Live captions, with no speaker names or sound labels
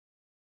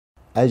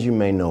As you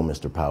may know,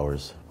 Mr.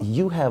 Powers,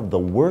 you have the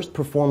worst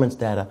performance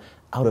data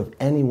out of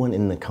anyone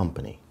in the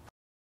company.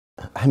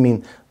 I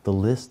mean, the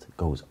list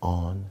goes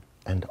on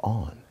and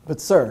on.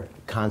 But sir...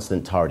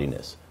 Constant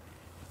tardiness,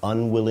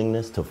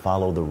 unwillingness to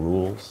follow the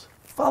rules.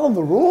 Follow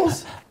the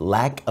rules?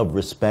 Lack of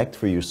respect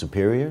for your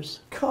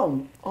superiors.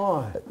 Come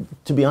on.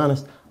 To be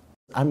honest,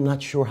 I'm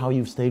not sure how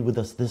you've stayed with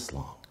us this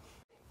long.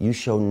 You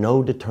show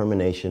no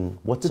determination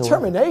whatsoever.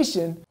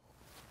 Determination?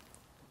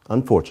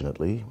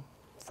 Unfortunately,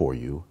 for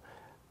you,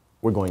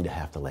 we're going to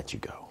have to let you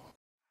go.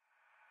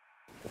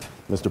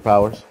 Mr.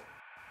 Powers?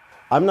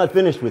 I'm not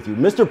finished with you.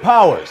 Mr.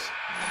 Powers!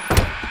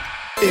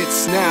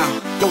 It's now,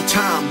 your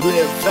time,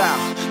 live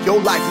out.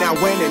 Your life now,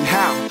 when and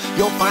how.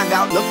 You'll find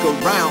out, look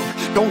around.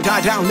 Don't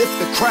die down, lift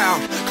the crowd.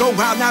 Go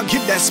out now,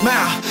 give that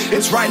smile.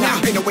 It's right now,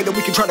 ain't no way that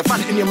we can try to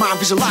find it in your mind.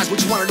 Visualize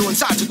what you want to do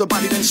inside to the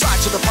body, then slide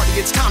to the party.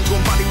 It's time to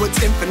embody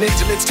what's infinite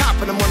till it's top.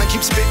 And I'm gonna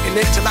keep spitting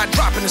it till I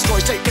drop in the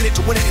stories, taking it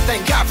to win it. And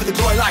thank God for the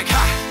glory like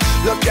high.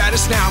 Look at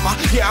us now,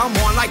 yeah, I'm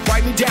on like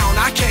write me down.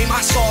 I came,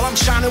 I saw, I'm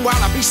shining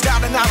while I be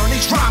styling out on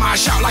each rhyme. I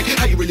shout like,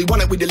 how you really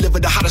want it? We deliver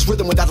the hottest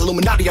rhythm without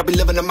Illuminati. I be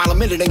living a mile a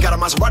minute, ain't got a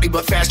Maserati,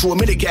 but fast to a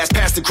minute. Gas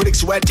past the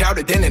critics who had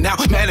doubted then and now.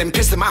 Mad and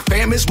pissed that my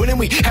fam is winning.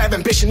 We have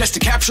ambition that's to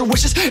capture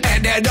wishes.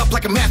 Add that up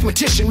like a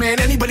mathematician,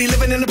 man. Anybody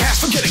living in the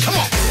past, forget it, come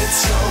on.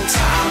 It's your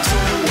time to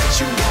do what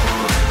you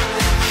want.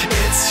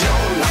 It's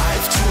your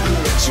life to do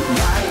what you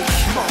like.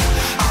 Come on,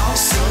 I'll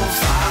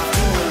survive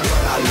doing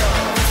what I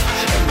love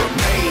and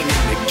remain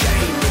in the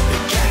game with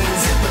the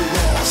gains and the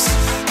loss.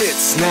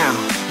 It's now,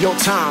 your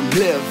time,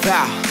 live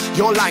out.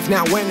 Your life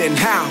now, when and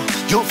how.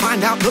 You'll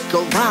find out, look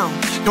around.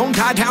 Don't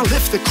die down,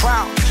 lift the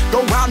crowd.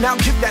 Go out now,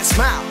 give that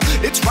smile.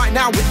 It's right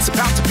now, it's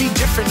about to be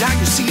different. Now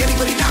you see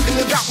anybody now can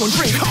live out one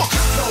dream. Come on,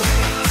 clap your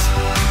hands,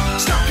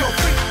 stomp your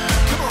feet.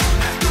 Come on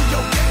now, do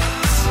your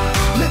dance.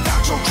 Live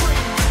out your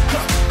dream.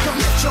 Come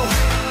lift your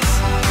hands.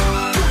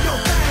 Do your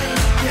thing.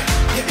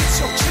 Yeah, it's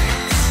your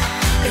chance.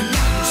 And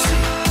now you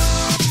see.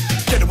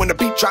 Get it when the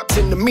beat drops.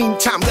 In the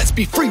meantime, let's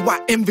be free.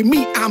 Why envy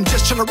me? I'm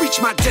just trying to reach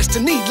my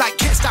destiny.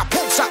 Like can't stop,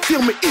 won't stop.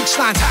 Feel me, each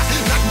line's high.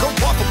 And I can go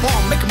bar for bar,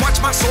 make 'em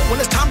watch my soul when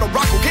it's time to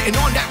rock. We're getting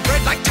on that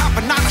bread like top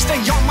of 9. I stay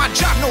on my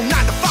job, no 9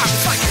 to 5.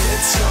 It's like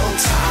it's your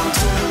time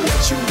to do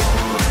what you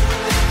want.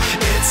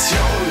 It's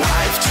your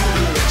life to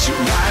do what you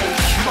like.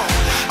 Come on,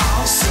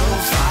 I'll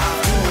survive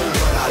doing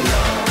what I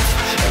love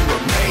and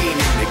remain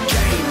in the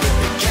game with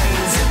the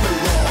gains and the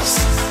loss.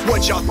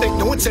 What y'all think?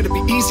 No one said it'd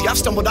be easy. I've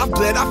stumbled, I've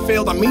bled, I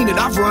failed. I mean it,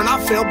 I've run, I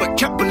failed, but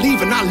kept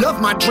believing. I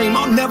love my dream,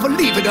 I'll never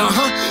leave it.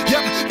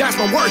 Yep, that's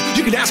my word.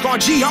 You can ask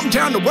RG, I'm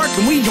down to work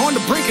and we on the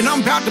brink and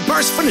I'm about to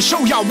burst. Finna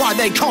show y'all why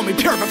they call me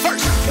pure. But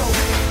first, clap your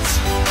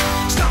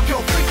hands, stomp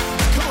your feet.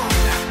 Come on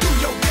now, do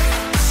your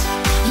dance.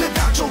 Live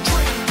out your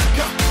dream.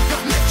 Go,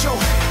 lift your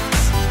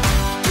hands.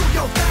 Do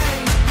your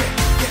thing.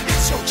 Yeah,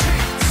 it's your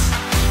chance.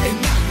 And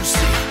now you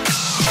see,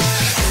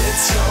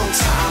 it's your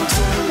time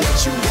to do what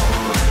you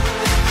want.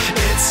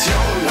 It's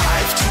your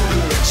life to do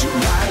what you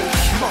like.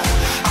 Come on,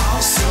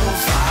 I'll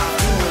survive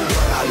doing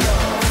what I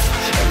love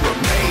and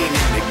remain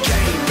in the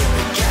game with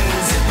the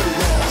gains and the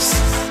loss.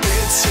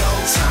 It's your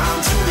time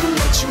to do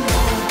what you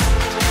want.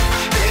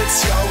 It's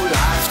your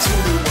life to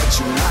do what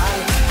you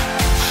like.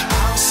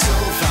 I'll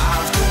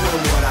survive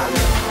doing what I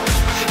love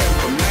and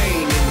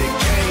remain in the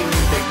game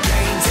with the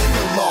gains and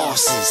the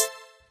losses.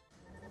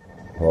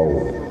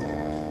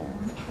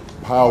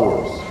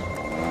 Powers.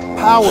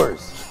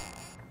 Powers!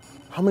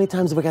 How many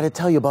times have I got to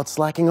tell you about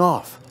slacking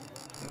off?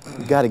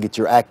 You got to get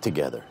your act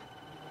together.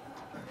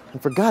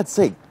 And for God's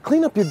sake,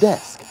 clean up your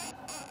desk.